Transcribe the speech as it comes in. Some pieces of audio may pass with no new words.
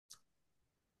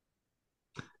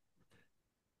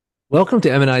Welcome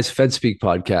to M&I's FedSpeak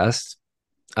podcast.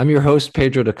 I'm your host,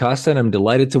 Pedro da Costa, and I'm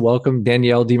delighted to welcome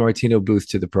Danielle DiMartino Booth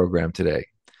to the program today.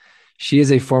 She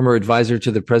is a former advisor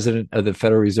to the president of the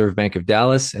Federal Reserve Bank of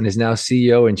Dallas and is now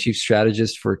CEO and chief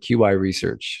strategist for QI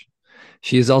Research.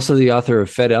 She is also the author of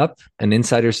Fed Up, an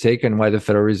insider's take on why the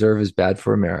Federal Reserve is bad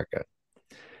for America.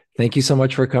 Thank you so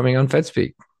much for coming on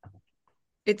FedSpeak.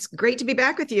 It's great to be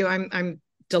back with you. I'm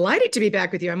delighted to be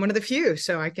back with you. I'm one of the few,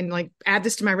 so I can add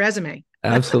this to my resume.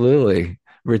 Absolutely.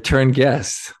 Return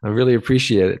guest. I really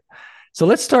appreciate it. So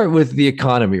let's start with the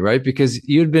economy, right? Because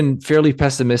you'd been fairly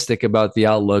pessimistic about the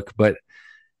outlook, but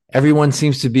everyone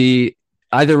seems to be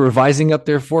either revising up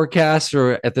their forecasts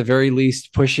or at the very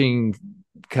least pushing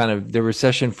kind of the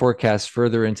recession forecast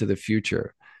further into the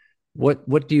future.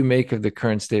 What do you make of the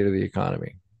current state of the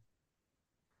economy?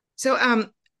 So,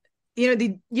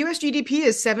 the U.S. GDP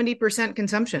is 70%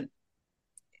 consumption.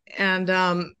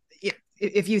 And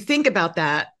if you think about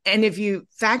that, and if you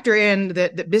factor in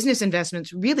that business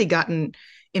investments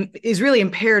is really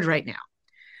impaired right now.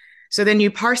 So then you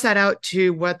parse that out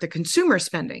to what the consumer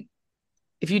spending,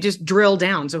 if you just drill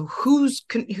down. So who's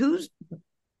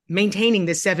maintaining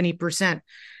this 70%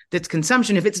 that's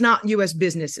consumption if it's not U.S.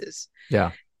 businesses?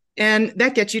 Yeah. And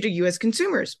that gets you to U.S.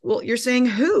 consumers. Well, you're saying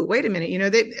who? Wait a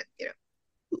minute.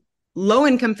 Low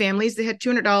income families, they had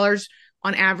 $200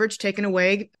 on average taken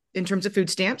away in terms of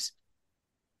food stamps.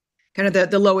 Kind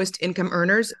of the lowest income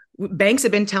earners. Banks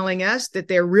have been telling us that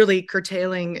they're really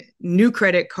curtailing new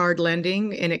credit card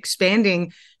lending and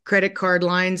expanding credit card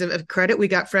lines of credit. We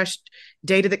got fresh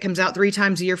data that comes out 3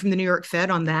 times a year from the New York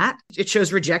Fed on that. It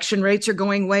shows rejection rates are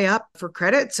going way up for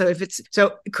credit. So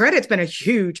credit's been a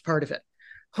huge part of it.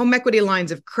 Home equity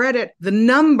lines of credit, the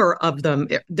number of them,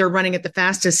 they're running at the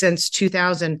fastest since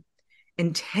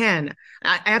 2010.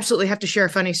 I absolutely have to share a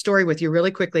funny story with you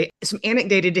really quickly. Some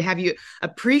anecdote to have you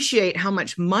appreciate how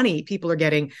much money people are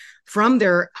getting from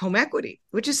their home equity,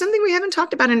 which is something we haven't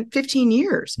talked about in 15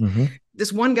 years. Mm-hmm.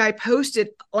 This one guy posted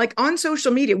on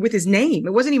social media with his name.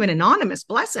 It wasn't even anonymous.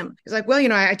 Bless him. He's like,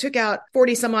 well, I took out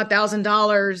 40 some odd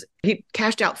 $1,000. He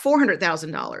cashed out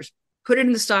 $400,000. Put it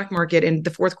in the stock market in the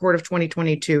fourth quarter of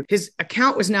 2022. His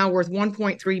account was now worth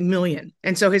 $1.3 million.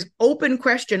 And so his open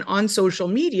question on social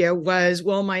media was,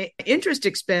 well, my interest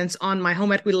expense on my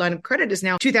home equity line of credit is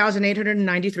now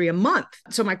 $2,893 a month.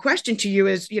 So my question to you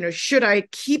is, should I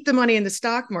keep the money in the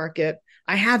stock market?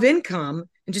 I have income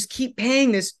and just keep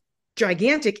paying this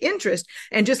gigantic interest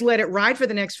and just let it ride for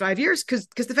the next 5 years because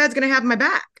the Fed's going to have my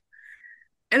back.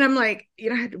 And I'm like,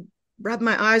 I had to rub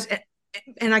my eyes.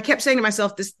 And I kept saying to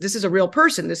myself, this is a real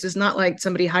person. This is not like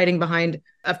somebody hiding behind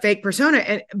a fake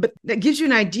persona. But that gives you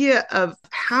an idea of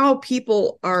how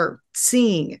people are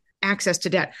seeing access to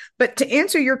debt. But to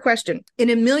answer your question, in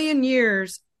a million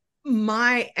years,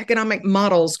 my economic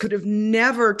models could have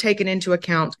never taken into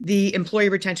account the employee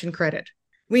retention credit.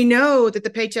 We know that the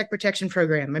Paycheck Protection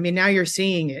Program, now you're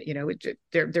seeing it,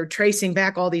 they're tracing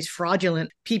back all these fraudulent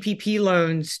PPP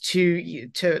loans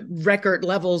to record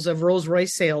levels of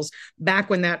Rolls-Royce sales back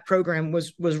when that program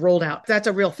was rolled out. That's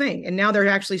a real thing. And now they're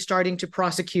actually starting to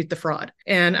prosecute the fraud.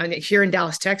 And here in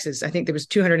Dallas, Texas, I think there was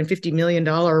 $250 million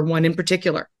one in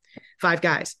particular, 5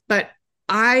 guys. But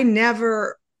I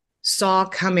never saw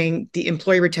coming the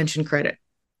employee retention credit.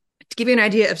 To give you an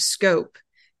idea of scope,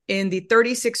 in the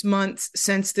 36 months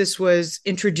since this was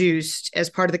introduced as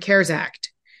part of the CARES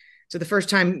Act, so the first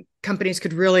time companies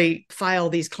could really file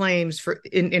these claims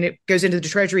and it goes into the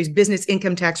Treasury's business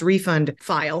income tax refund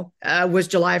file, was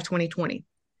July of 2020.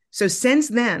 So since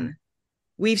then,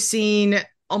 we've seen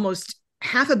almost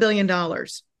 $500 million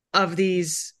of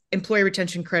these employee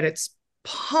retention credits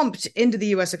pumped into the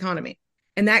U.S. economy.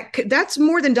 And that's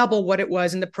more than double what it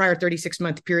was in the prior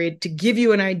 36-month period, to give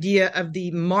you an idea of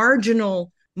the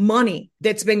marginal money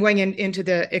that's been going into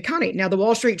the economy. Now, the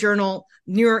Wall Street Journal,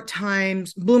 New York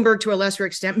Times, Bloomberg to a lesser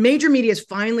extent, major media is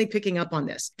finally picking up on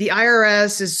this. The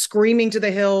IRS is screaming to the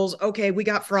hills, okay, we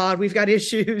got fraud, we've got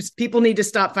issues. People need to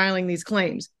stop filing these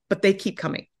claims, but they keep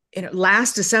coming.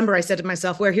 Last December, I said to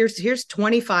myself, well, here's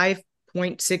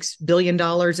 $25.6 billion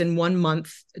in 1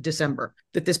 month, December,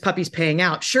 that this puppy's paying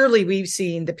out. Surely we've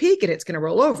seen the peak and it's going to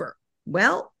roll over.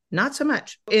 Well, not so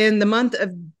much. In the month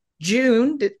of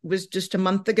June, that was just a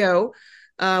month ago,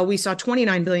 we saw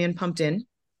 29 billion pumped in,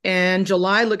 and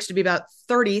July looks to be about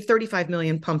 35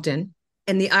 million pumped in.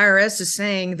 And the IRS is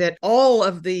saying that all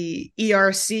of the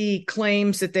ERC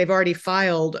claims that they've already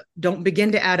filed don't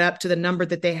begin to add up to the number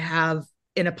that they have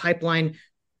in a pipeline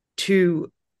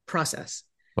to process.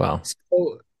 Wow.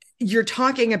 So you're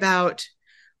talking about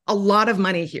a lot of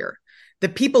money here. The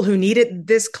people who needed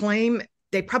this claim,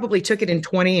 they probably took it in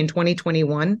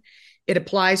 2021. It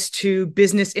applies to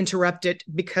business interrupted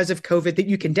because of COVID that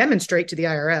you can demonstrate to the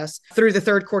IRS through the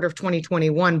third quarter of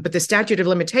 2021. But the statute of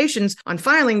limitations on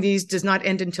filing these does not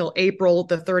end until April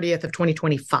the 30th of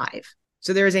 2025.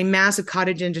 So there is a massive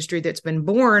cottage industry that's been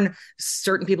born.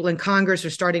 Certain people in Congress are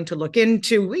starting to look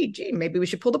into, maybe we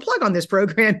should pull the plug on this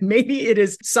program. Maybe it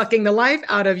is sucking the life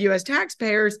out of U.S.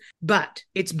 taxpayers, but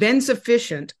it's been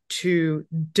sufficient to,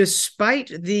 despite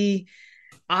the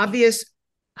obvious,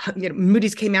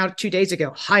 Moody's came out 2 days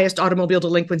ago, highest automobile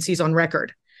delinquencies on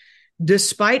record.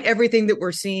 Despite everything that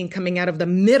we're seeing coming out of the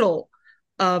middle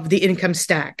of the income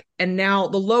stack, and now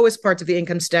the lowest parts of the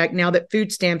income stack, now that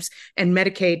food stamps and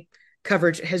Medicaid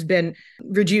coverage has been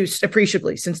reduced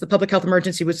appreciably since the public health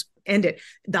emergency was ended.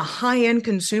 The high-end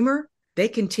consumer, they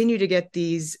continue to get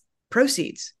these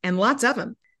proceeds, and lots of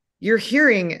them. You're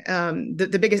hearing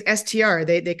the biggest STR,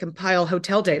 they compile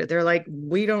hotel data. They're like,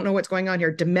 we don't know what's going on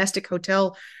here. Domestic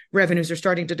hotel revenues are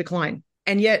starting to decline.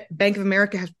 And yet Bank of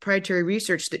America has proprietary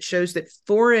research that shows that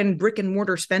foreign brick and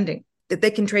mortar spending that they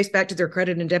can trace back to their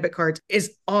credit and debit cards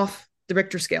is off the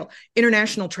Richter scale.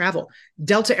 International travel.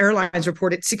 Delta Airlines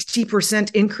reported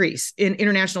 60% increase in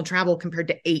international travel compared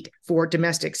to 8% for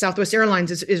domestic. Southwest Airlines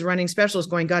is running specials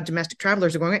going, God, domestic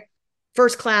travelers are going,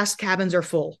 first class cabins are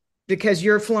full because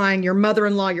you're flying your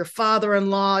mother-in-law, your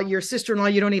father-in-law, your sister-in-law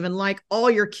you don't even like,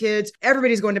 all your kids,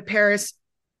 everybody's going to Paris,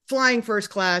 flying first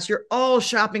class. You're all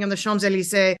shopping on the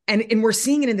Champs-Elysees. And we're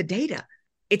seeing it in the data.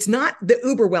 It's not the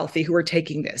uber wealthy who are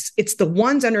taking this. It's the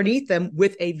ones underneath them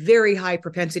with a very high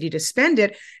propensity to spend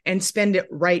it and spend it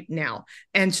right now.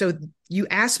 And so you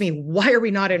ask me, why are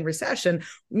we not in recession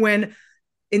when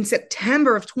in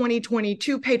September of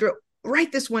 2022, Pedro,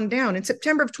 write this one down. In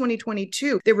September of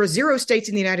 2022, there were 0 states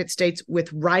in the United States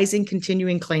with rising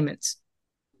continuing claimants,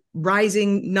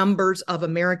 rising numbers of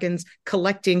Americans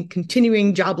collecting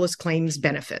continuing jobless claims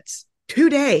benefits.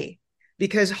 Today,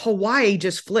 because Hawaii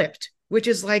just flipped, which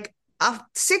is like a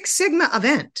Six Sigma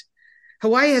event.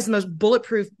 Hawaii has the most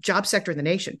bulletproof job sector in the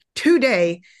nation.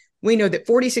 Today, we know that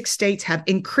 46 states have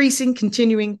increasing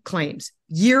continuing claims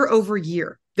year over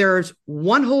year. There's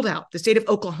one holdout, the state of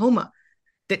Oklahoma,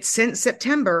 that since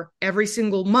September, every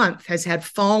single month has had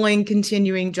falling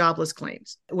continuing jobless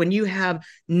claims. When you have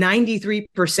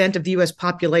 93% of the U.S.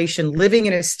 population living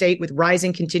in a state with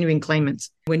rising continuing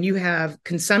claimants, when you have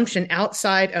consumption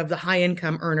outside of the high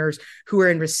income earners who are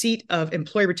in receipt of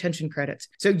employee retention credits.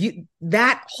 So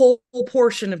that whole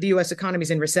portion of the U.S. economy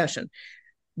is in recession.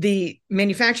 The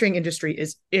manufacturing industry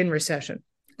is in recession.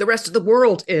 The rest of the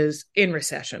world is in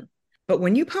recession. But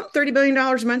when you pump $30 billion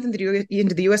a month into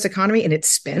the U.S. economy and it's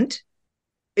spent,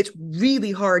 it's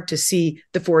really hard to see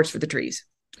the forest for the trees.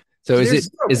 So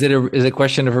is it a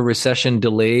question of a recession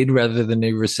delayed rather than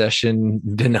a recession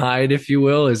denied, if you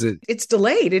will? It's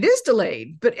delayed. It is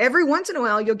delayed. But every once in a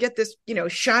while, you'll get this,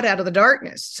 shot out of the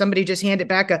darkness. Somebody just handed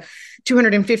back a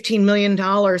 $215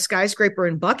 million skyscraper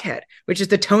in Buckhead, which is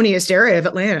the toniest area of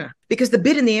Atlanta, because the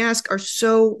bid and the ask are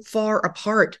so far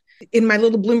apart. In my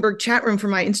little Bloomberg chat room for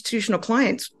my institutional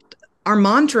clients, our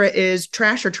mantra is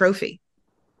trash or trophy.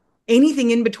 Anything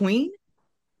in between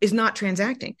is not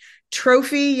transacting.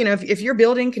 Trophy, if your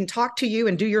building can talk to you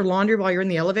and do your laundry while you're in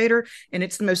the elevator, and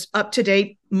it's the most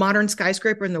up-to-date modern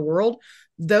skyscraper in the world,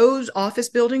 those office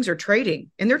buildings are trading,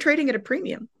 and they're trading at a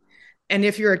premium. And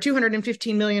if you're a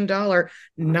 $215 million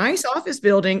nice office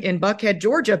building in Buckhead,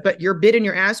 Georgia, but your bid and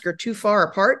your ask are too far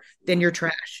apart, then you're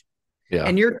trash. Yeah.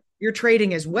 And you're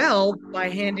trading as well by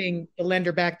handing the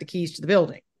lender back the keys to the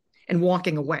building and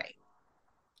walking away.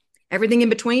 Everything in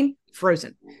between,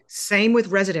 frozen. Same with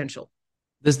residential.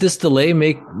 Does this delay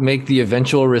make the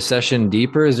eventual recession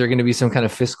deeper? Is there going to be some kind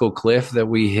of fiscal cliff that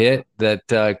we hit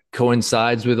that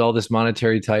coincides with all this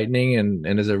monetary tightening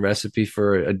and is a recipe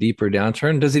for a deeper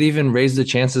downturn? Does it even raise the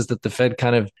chances that the Fed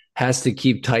kind of has to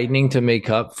keep tightening to make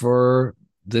up for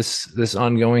this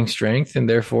ongoing strength and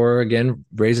therefore, again,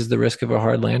 raises the risk of a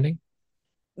hard landing?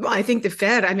 Well, I think the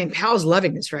Fed, Powell's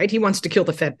loving this, right? He wants to kill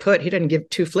the Fed put. He doesn't give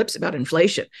two flips about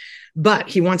inflation, but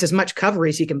he wants as much cover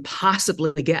as he can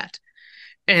possibly get.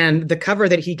 And the cover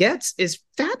that he gets is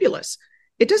fabulous.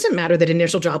 It doesn't matter that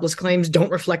initial jobless claims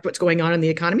don't reflect what's going on in the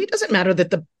economy. It doesn't matter that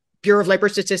the Bureau of Labor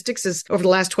Statistics is over the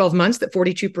last 12 months that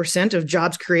 42% of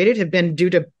jobs created have been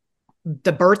due to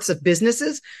the births of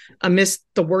businesses amidst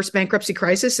the worst bankruptcy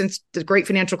crisis since the great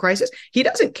financial crisis. He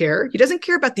doesn't care. He doesn't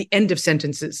care about the end of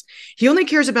sentences. He only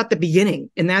cares about the beginning.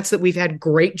 And that's that we've had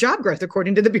great job growth,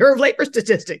 according to the Bureau of Labor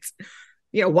Statistics.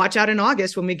 Watch out in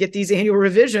August when we get these annual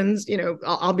revisions,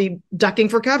 I'll be ducking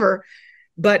for cover.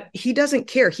 But he doesn't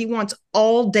care. He wants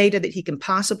all data that he can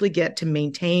possibly get to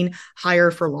maintain higher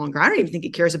for longer. I don't even think he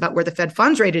cares about where the Fed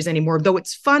funds rate is anymore, though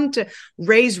it's fun to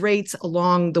raise rates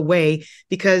along the way,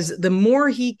 because the more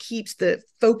he keeps the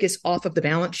focus off of the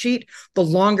balance sheet, the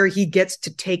longer he gets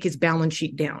to take his balance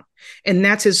sheet down. And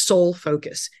that's his sole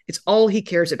focus. It's all he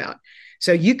cares about.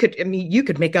 So you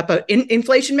could make up an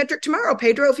inflation metric tomorrow,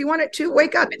 Pedro, if you wanted to.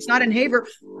 Wake up. It's not in Haver.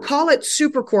 Call it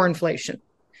super core inflation.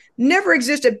 Never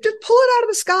existed. Just pull it out of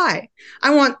the sky.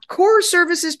 I want core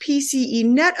services PCE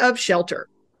net of shelter.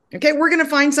 Okay, we're going to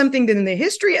find something that in the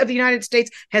history of the United States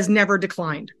has never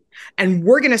declined. And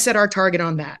we're going to set our target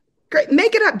on that. Great.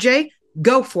 Make it up, Jay.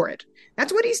 Go for it.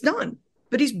 That's what he's done.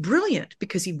 But he's brilliant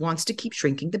because he wants to keep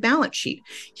shrinking the balance sheet.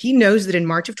 He knows that in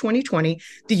March of 2020,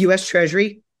 the U.S.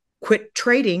 Treasury quit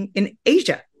trading in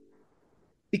Asia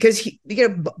because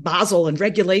Basel and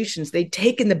regulations, they'd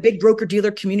taken the big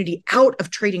broker-dealer community out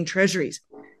of trading treasuries.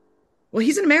 Well,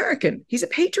 he's an American. He's a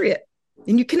patriot.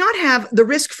 And you cannot have the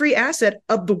risk-free asset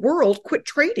of the world quit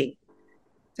trading.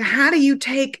 So how do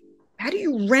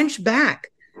you wrench back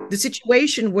the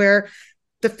situation where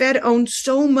the Fed owned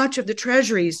so much of the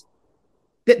treasuries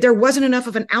that there wasn't enough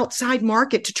of an outside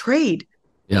market to trade?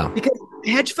 Yeah. Because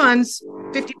hedge funds,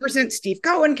 50%, Steve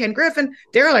Cohen, Ken Griffin,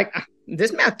 they're like,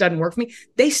 this math doesn't work for me.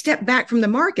 They step back from the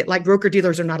market like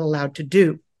broker-dealers are not allowed to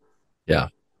do. Yeah.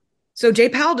 So Jay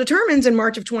Powell determines in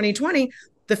March of 2020,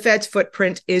 the Fed's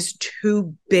footprint is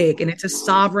too big and it's a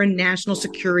sovereign national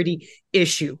security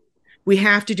issue. We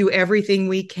have to do everything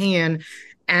we can.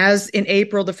 As in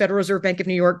April, the Federal Reserve Bank of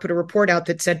New York put a report out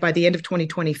that said by the end of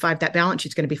 2025, that balance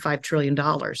sheet's going to be $5 trillion.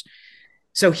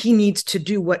 So he needs to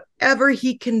do whatever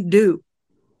he can do,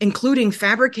 including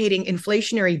fabricating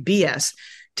inflationary BS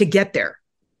to get there.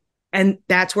 And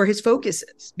that's where his focus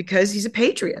is because he's a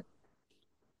patriot.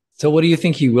 So what do you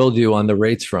think he will do on the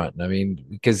rates front? I mean,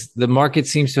 because the market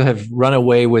seems to have run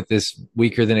away with this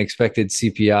weaker than expected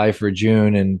CPI for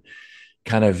June and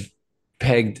kind of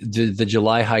pegged the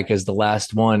July hike as the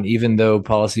last one, even though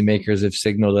policymakers have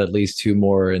signaled at least two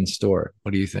more in store.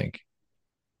 What do you think?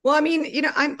 Well, I mean,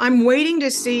 I'm waiting to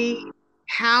see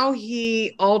how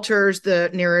he alters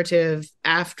the narrative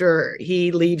after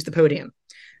he leaves the podium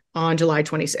on July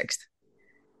 26th.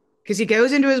 Because he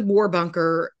goes into his war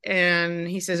bunker and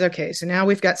he says, okay, so now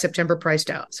we've got September priced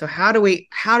out. So how do we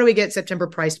get September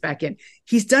priced back in?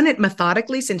 He's done it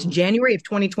methodically since January of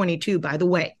 2022, by the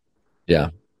way. Yeah.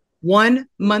 1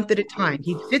 month at a time.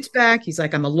 He sits back. He's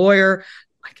like, I'm a lawyer.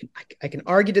 I can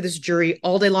argue to this jury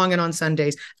all day long and on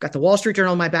Sundays. I've got the Wall Street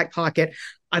Journal in my back pocket.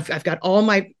 I've got all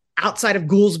my outside of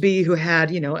Goolsbee, who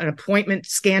had, an appointment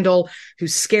scandal,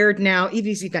 who's scared now. Even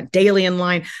he's got Daley in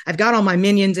line. I've got all my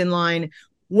minions in line.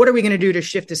 What are we going to do to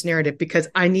shift this narrative? Because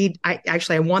I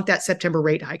want that September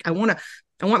rate hike. I want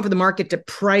for the market to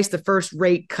price the first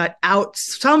rate cut out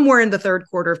somewhere in the third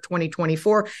quarter of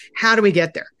 2024. How do we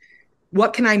get there?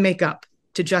 What can I make up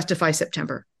to justify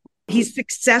September? He's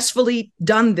successfully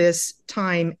done this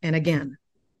time and again.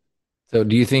 So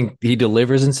do you think he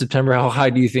delivers in September? How high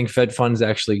do you think Fed funds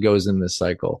actually goes in this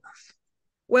cycle?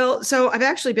 Well, so I've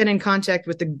actually been in contact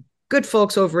with the good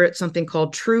folks over at something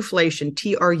called Truflation,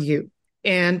 TRU.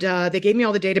 And they gave me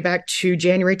all the data back to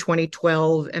January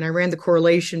 2012, and I ran the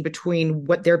correlation between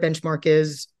what their benchmark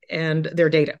is and their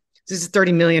data. This is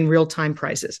 30 million real-time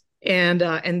prices. And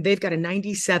they've got a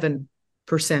 97%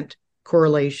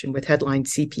 correlation with headline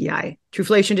CPI.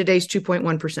 Truflation today is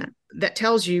 2.1%. That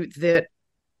tells you that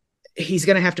he's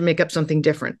going to have to make up something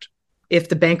different if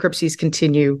the bankruptcies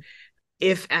continue,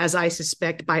 if, as I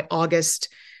suspect, by August,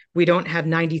 we don't have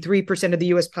 93% of the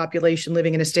U.S. population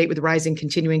living in a state with rising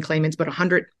continuing claimants, but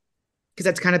 100, because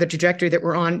that's kind of the trajectory that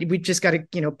we're on. We just got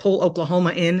to, pull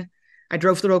Oklahoma in. I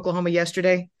drove through Oklahoma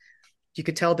yesterday. You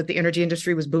could tell that the energy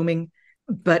industry was booming.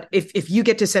 But if you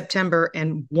get to September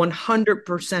and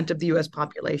 100% of the U.S.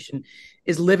 population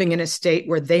is living in a state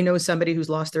where they know somebody who's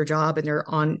lost their job and they're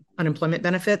on unemployment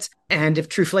benefits, and if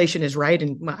Truflation is right,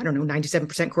 and I don't know,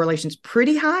 97% correlation is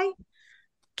pretty high,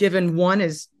 given one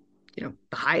is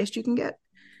the highest you can get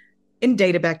in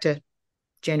data back to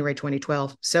January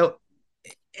 2012. So,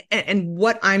 and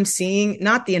what I'm seeing,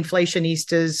 not the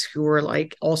inflationistas who are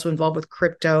like also involved with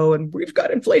crypto and we've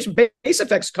got inflation base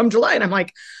effects come July. And I'm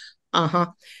like,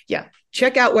 yeah,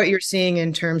 check out what you're seeing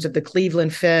in terms of the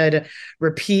Cleveland Fed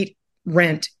repeat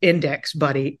rent index,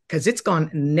 buddy, because it's gone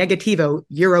negativo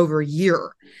year over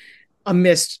year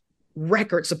amidst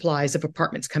record supplies of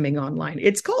apartments coming online.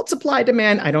 It's called supply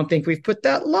demand. I don't think we've put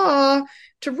that law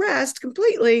to rest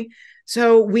completely.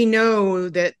 So we know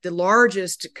that the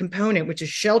largest component, which is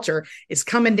shelter, is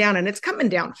coming down, and it's coming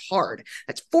down hard.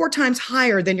 That's 4 times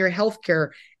higher than your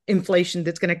healthcare inflation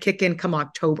that's going to kick in come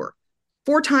October.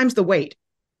 4 times the weight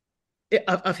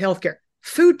of healthcare.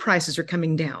 Food prices are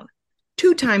coming down.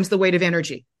 2 times the weight of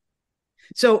energy.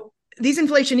 So these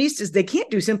inflationistas, they can't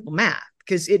do simple math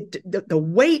because the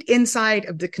weight inside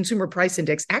of the consumer price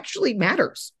index actually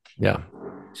matters. Yeah.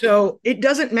 So it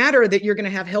doesn't matter that you're going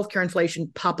to have healthcare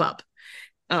inflation pop up.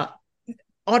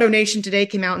 AutoNation today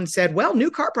came out and said, well,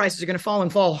 new car prices are going to fall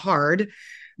and fall hard.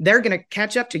 They're going to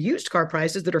catch up to used car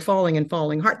prices that are falling and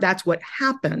falling hard. That's what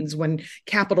happens when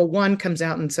Capital One comes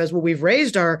out and says, well, we've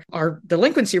raised our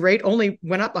delinquency rate, only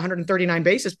went up 139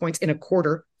 basis points in a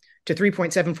quarter to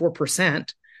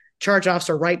 3.74%. Charge-offs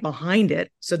are right behind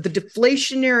it. So the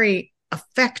deflationary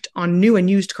effect on new and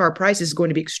used car prices is going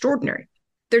to be extraordinary.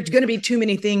 There's going to be too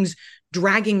many things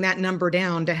dragging that number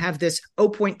down to have this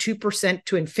 0.2%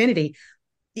 to infinity,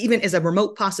 even as a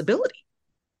remote possibility.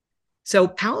 So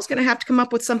Powell's going to have to come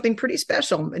up with something pretty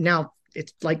special. Now,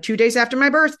 it's like 2 days after my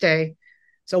birthday.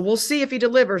 So we'll see if he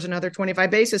delivers another 25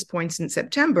 basis points in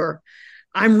September.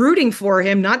 I'm rooting for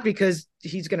him, not because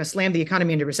he's going to slam the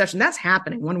economy into recession. That's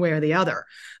happening one way or the other.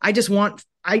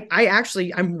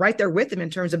 I'm right there with him in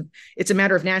terms of it's a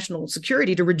matter of national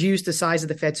security to reduce the size of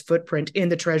the Fed's footprint in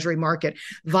the Treasury market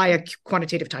via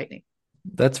quantitative tightening.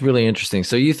 That's really interesting.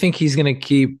 So you think he's going to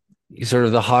keep sort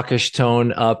of the hawkish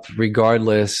tone up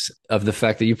regardless of the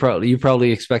fact that you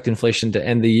probably expect inflation to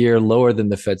end the year lower than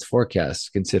the Fed's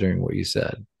forecast, considering what you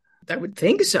said? I would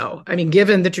think so. I mean,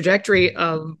 given the trajectory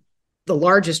of the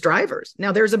largest drivers.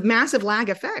 Now, there's a massive lag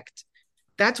effect.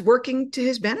 That's working to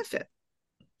his benefit.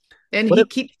 And he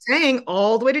keeps saying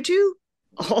all the way to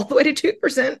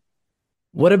 2%.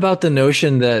 What about the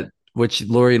notion that, which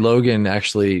Lori Logan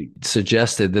actually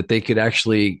suggested, that they could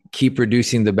actually keep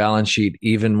reducing the balance sheet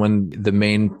even when the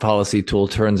main policy tool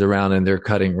turns around and they're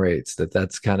cutting rates,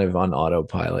 that's kind of on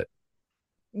autopilot?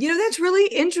 That's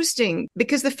really interesting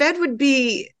because the Fed would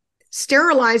be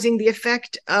sterilizing the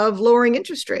effect of lowering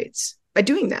interest rates by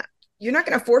doing that. You're not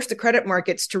going to force the credit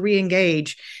markets to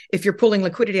re-engage if you're pulling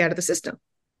liquidity out of the system.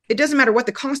 It doesn't matter what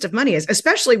the cost of money is,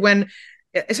 especially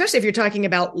if you're talking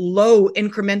about low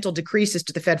incremental decreases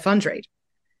to the Fed funds rate.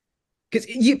 Because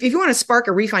if you want to spark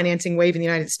a refinancing wave in the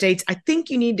United States, I think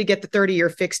you need to get the 30-year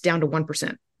fix down to 1%,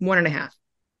 1.5%.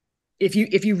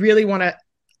 If you really want to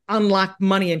unlock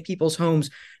money in people's homes,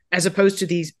 as opposed to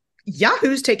these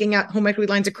yahoos taking out home equity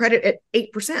lines of credit at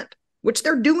 8%, which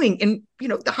they're doing in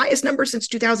the highest number since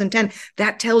 2010.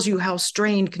 That tells you how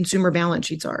strained consumer balance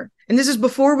sheets are. And this is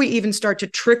before we even start to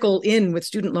trickle in with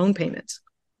student loan payments.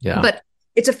 Yeah. But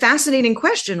it's a fascinating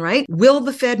question, right? Will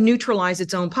the Fed neutralize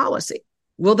its own policy?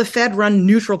 Will the Fed run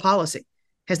neutral policy?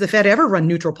 Has the Fed ever run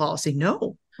neutral policy?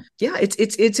 No. Yeah,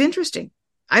 it's interesting.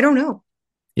 I don't know.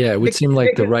 Yeah, it would seem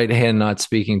like the right hand not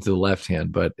speaking to the left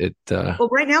hand, but well,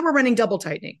 right now we're running double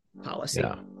tightening policy.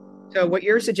 Yeah. So what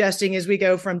you're suggesting is we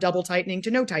go from double tightening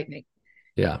to no tightening.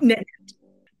 Yeah.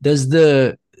 Does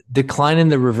the decline in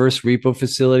the reverse repo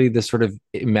facility, the sort of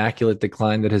immaculate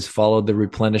decline that has followed the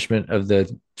replenishment of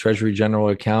the Treasury General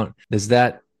account, does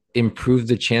that improve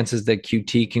the chances that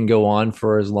QT can go on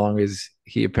for as long as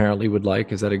he apparently would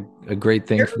like? Is that a great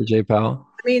thing for Jay Powell?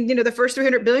 I mean, the first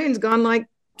 300 billion has gone like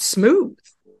smooth.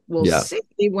 We'll see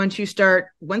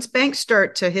once banks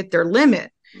start to hit their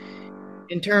limit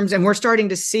in terms, and we're starting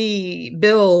to see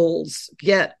bills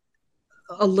get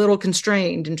a little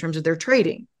constrained in terms of their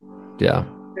trading. Yeah.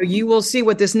 So you will see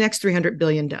what this next 300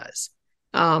 billion does,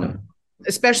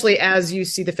 especially as you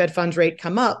see the Fed funds rate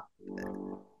come up.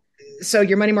 So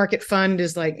your money market fund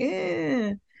is like,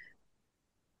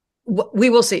 we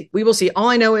will see. We will see. All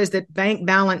I know is that bank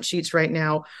balance sheets right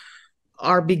now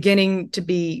are beginning to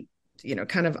be,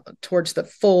 kind of towards the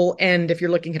full end. If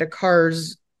you're looking at a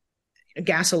car's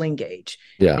gasoline gauge,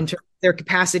 in terms of their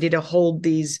capacity to hold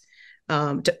these,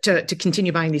 to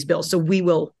continue buying these bills. So we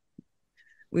will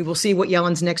see what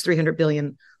Yellen's next 300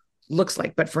 billion looks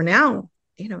like. But for now,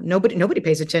 nobody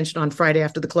pays attention on Friday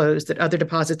after the close that other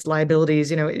deposits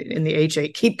liabilities, in the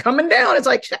H8 keep coming down. It's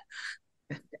like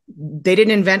they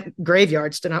didn't invent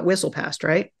graveyards to not whistle past,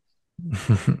 right?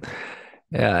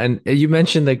 Yeah. And you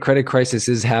mentioned that credit crisis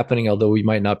is happening, although we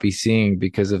might not be seeing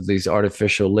because of these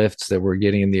artificial lifts that we're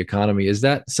getting in the economy. Is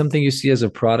that something you see as a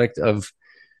product of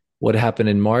what happened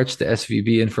in March, the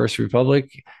SVB and First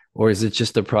Republic, or is it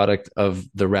just a product of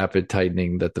the rapid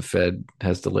tightening that the Fed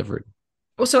has delivered?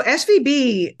 Well, so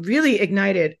SVB really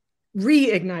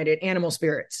reignited animal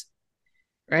spirits,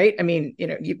 right? I mean,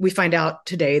 we find out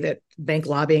today that bank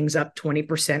lobbying's up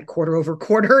 20% quarter over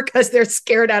quarter because they're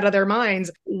scared out of their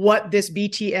minds what this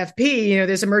BTFP,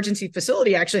 this emergency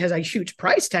facility actually has a huge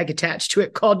price tag attached to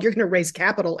it called you're going to raise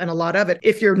capital and a lot of it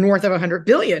if you're north of 100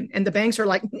 billion. And the banks are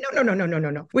like,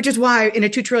 no, which is why in a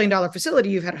 $2 trillion facility,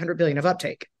 you've had 100 billion of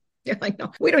uptake. They're like,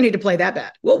 no, we don't need to play that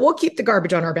bad. We'll keep the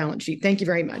garbage on our balance sheet. Thank you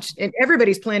very much. And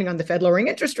everybody's planning on the Fed lowering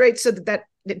interest rates so that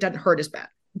it doesn't hurt as bad.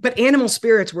 But animal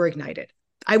spirits were ignited.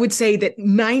 I would say that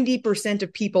 90%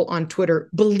 of people on Twitter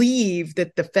believe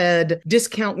that the Fed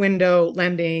discount window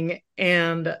lending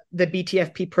and the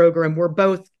BTFP program were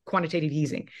both quantitative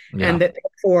easing, and that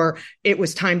therefore it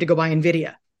was time to go buy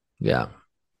NVIDIA. Yeah.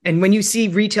 And when you see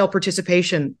retail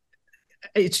participation,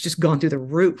 it's just gone through the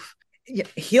roof.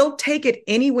 He'll take it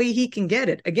any way he can get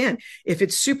it. Again, if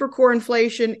it's super core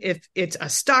inflation, if it's a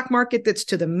stock market that's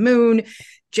to the moon,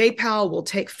 Jay Powell will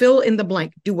fill in the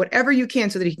blank, do whatever you can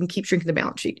so that he can keep shrinking the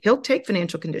balance sheet. He'll take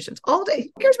financial conditions all day.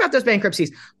 Who cares about those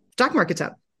bankruptcies? Stock market's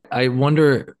up. I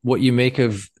wonder what you make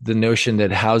of the notion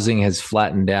that housing has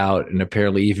flattened out and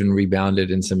apparently even rebounded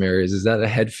in some areas. Is that a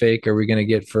head fake? Are we going to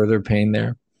get further pain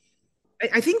there?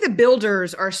 I think the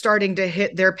builders are starting to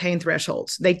hit their pain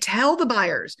thresholds. They tell the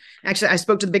buyers. Actually, I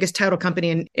spoke to the biggest title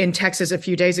company in Texas a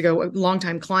few days ago, a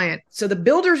longtime client. So the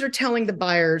builders are telling the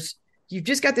buyers, you've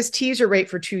just got this teaser rate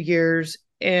for 2 years,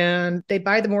 and they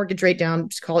buy the mortgage rate down,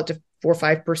 just call it to 4 or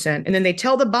 5%. And then they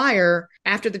tell the buyer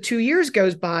after the 2 years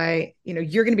goes by,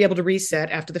 you're going to be able to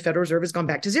reset after the Federal Reserve has gone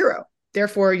back to zero.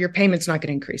 Therefore, your payment's not going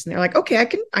to increase. And they're like, okay, I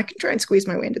can try and squeeze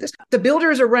my way into this. The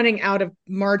builders are running out of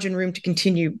margin room to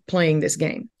continue playing this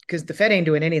game because the Fed ain't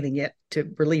doing anything yet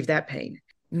to relieve that pain.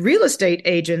 Real estate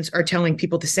agents are telling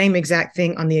people the same exact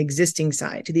thing on the existing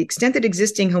side. To the extent that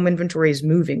existing home inventory is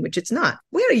moving, which it's not.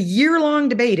 We had a year-long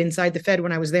debate inside the Fed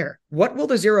when I was there. What will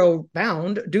the zero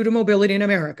bound do to mobility in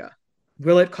America?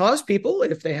 Will it cause people,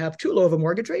 if they have too low of a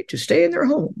mortgage rate, to stay in their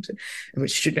homes?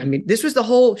 This was the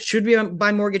whole, should we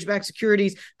buy mortgage-backed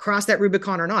securities, cross that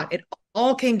Rubicon or not? It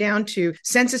all came down to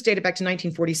census data back to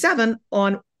 1947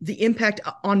 on the impact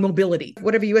on mobility.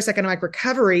 Whatever U.S. economic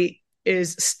recovery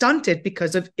is stunted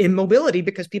because of immobility,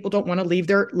 because people don't want to leave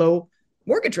their low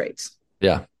mortgage rates.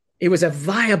 Yeah. It was a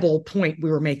viable point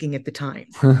we were making at the time.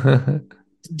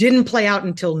 Didn't play out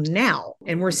until now,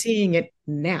 and we're seeing it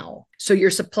now. So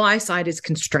your supply side is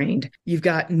constrained. You've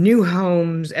got new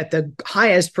homes at the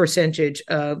highest percentage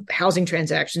of housing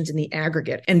transactions in the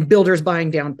aggregate, and builders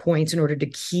buying down points in order to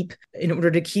keep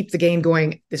the game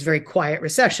going. This very quiet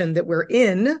recession that we're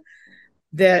in,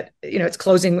 that it's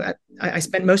closing. I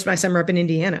spent most of my summer up in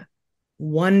Indiana.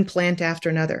 One plant after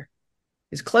another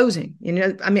is closing.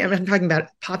 I'm talking about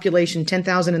population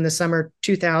 10,000 in the summer,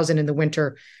 2,000 in the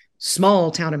winter. Small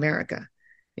town America.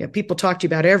 People talk to you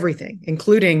about everything,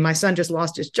 including my son just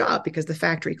lost his job because the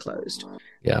factory closed.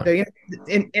 Yeah. So,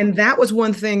 and that was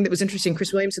one thing that was interesting.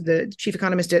 Chris Williamson, the chief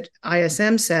economist at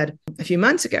ISM, said a few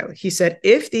months ago, he said,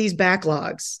 if these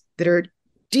backlogs that are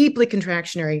deeply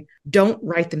contractionary don't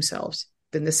right themselves,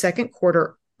 then the second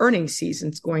quarter earnings season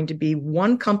is going to be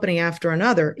one company after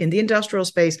another in the industrial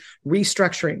space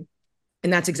restructuring.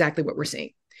 And that's exactly what we're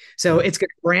seeing. So it's going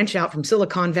to branch out from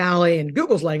Silicon Valley, and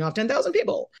Google's laying off 10,000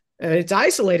 people. It's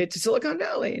isolated to Silicon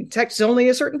Valley, and tech's only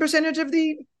a certain percentage of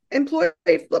the employee,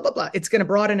 blah, blah, blah. It's going to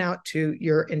broaden out to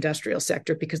your industrial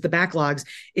sector because the backlogs,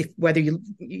 whether you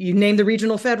name the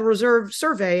Regional Federal Reserve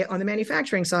survey on the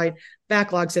manufacturing side,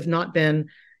 backlogs have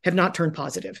not turned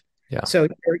positive. Yeah. So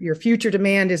your future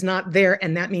demand is not there.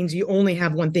 And that means you only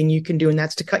have one thing you can do, and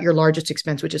that's to cut your largest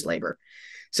expense, which is labor.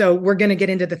 So we're going to get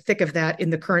into the thick of that in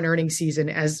the current earnings season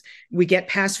as we get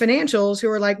past financials who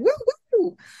are like, woo,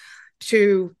 woo,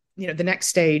 to, the next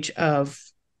stage of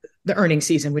the earnings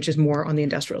season, which is more on the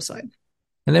industrial side.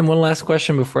 And then one last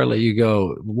question before I let you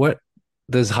go. What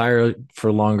does higher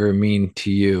for longer mean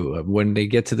to you? When they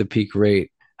get to the peak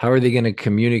rate, how are they going to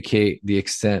communicate the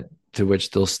extent to which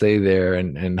they'll stay there?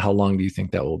 And how long do you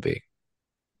think that will be?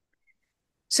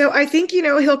 So I think,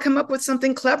 he'll come up with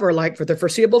something clever, like for the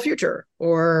foreseeable future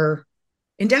or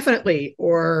indefinitely,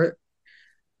 or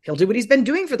he'll do what he's been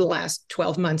doing for the last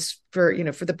 12 months for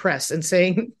the press and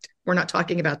saying, we're not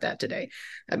talking about that today.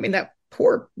 I mean, that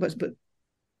poor was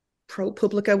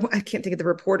ProPublica. I can't think of the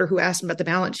reporter who asked him about the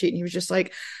balance sheet. And he was just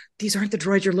like, these aren't the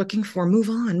droids you're looking for. Move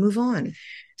on.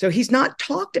 So he's not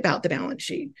talked about the balance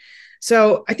sheet.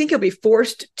 So I think he'll be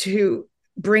forced to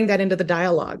bring that into the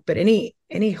dialogue. But any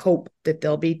hope that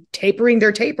they'll be tapering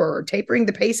their taper or tapering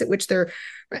the pace at which they're,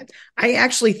 I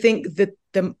actually think that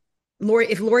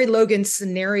if Lori Logan's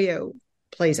scenario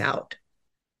plays out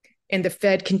and the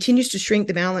Fed continues to shrink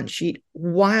the balance sheet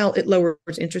while it lowers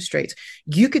interest rates,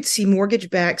 you could see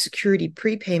mortgage-backed security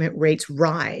prepayment rates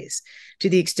rise to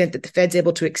the extent that the Fed's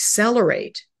able to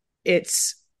accelerate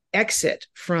its exit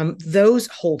from those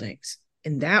holdings.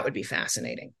 And that would be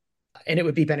fascinating. And it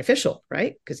would be beneficial,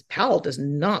 right? Because Powell does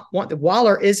not want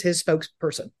Waller is his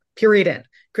spokesperson, period end.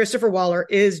 Christopher Waller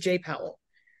is Jay Powell.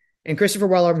 And Christopher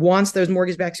Waller wants those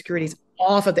mortgage-backed securities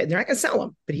off of that. They're not going to sell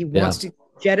them, but he wants to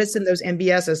jettison those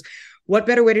MBSs. What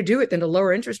better way to do it than to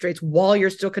lower interest rates while you're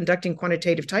still conducting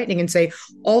quantitative tightening and say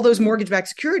all those mortgage-backed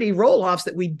security roll-offs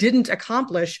that we didn't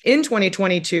accomplish in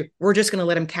 2022, we're just going to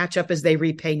let them catch up as they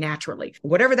repay naturally.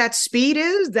 Whatever that speed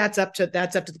is, that's up to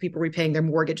the people repaying their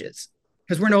mortgages,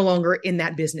 because we're no longer in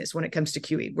that business when it comes to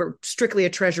QE. We're strictly a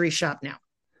treasury shop now.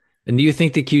 And do you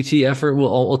think the QT effort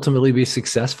will ultimately be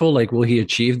successful? Like, will he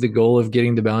achieve the goal of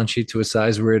getting the balance sheet to a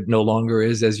size where it no longer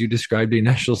is, as you described, a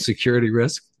national security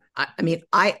risk?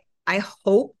 I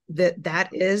hope that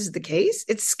is the case.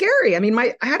 It's scary. I mean,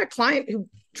 I had a client who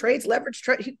trades leverage.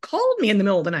 He called me in the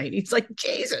middle of the night. He's like,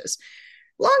 Jesus,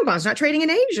 long bonds not trading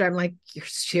in Asia. I'm like, you're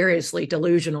seriously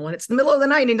delusional. And it's the middle of the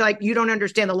night. And he's like, you don't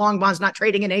understand, the long bonds not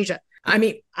trading in Asia. I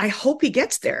mean, I hope he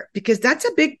gets there, because that's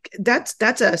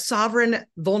a sovereign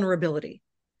vulnerability.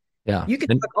 Yeah. You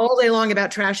can talk all day long about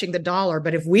trashing the dollar,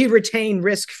 but if we retain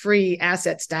risk-free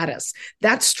asset status,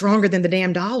 that's stronger than the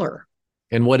damn dollar.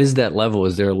 And what is that level?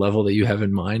 Is there a level that you have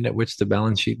in mind at which the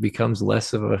balance sheet becomes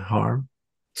less of a harm?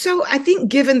 So I think,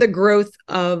 given the growth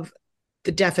of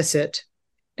the deficit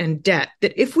and debt,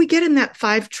 that if we get in that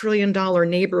 $5 trillion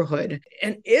neighborhood,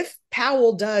 and if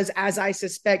Powell does, as I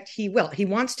suspect he will, he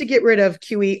wants to get rid of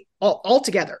QE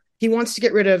altogether. He wants to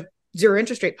get rid of zero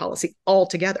interest rate policy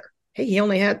altogether. Hey, he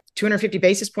only had 250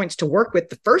 basis points to work with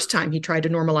the first time he tried to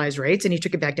normalize rates, and he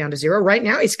took it back down to zero. Right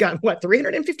now, he's got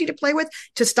 350 to play with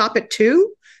to stop at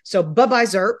 2. So bye-bye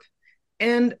ZERP.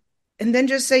 And then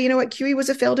just say, you know what, QE was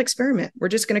a failed experiment. We're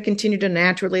just going to continue to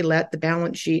naturally let the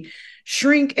balance sheet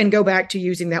shrink and go back to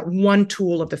using that one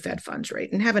tool of the Fed funds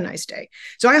rate, and have a nice day.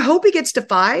 So I hope he gets to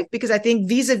 5, because I think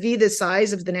vis-a-vis the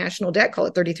size of the national debt, call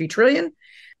it 33 trillion,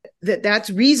 that's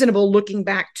reasonable looking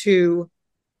back to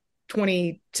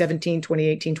 2017,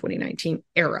 2018, 2019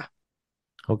 era.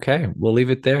 Okay, we'll leave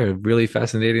it there. Really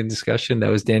fascinating discussion.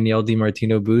 That was Danielle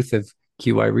DiMartino Booth of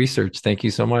QI Research. Thank you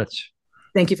so much.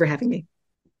 Thank you for having me.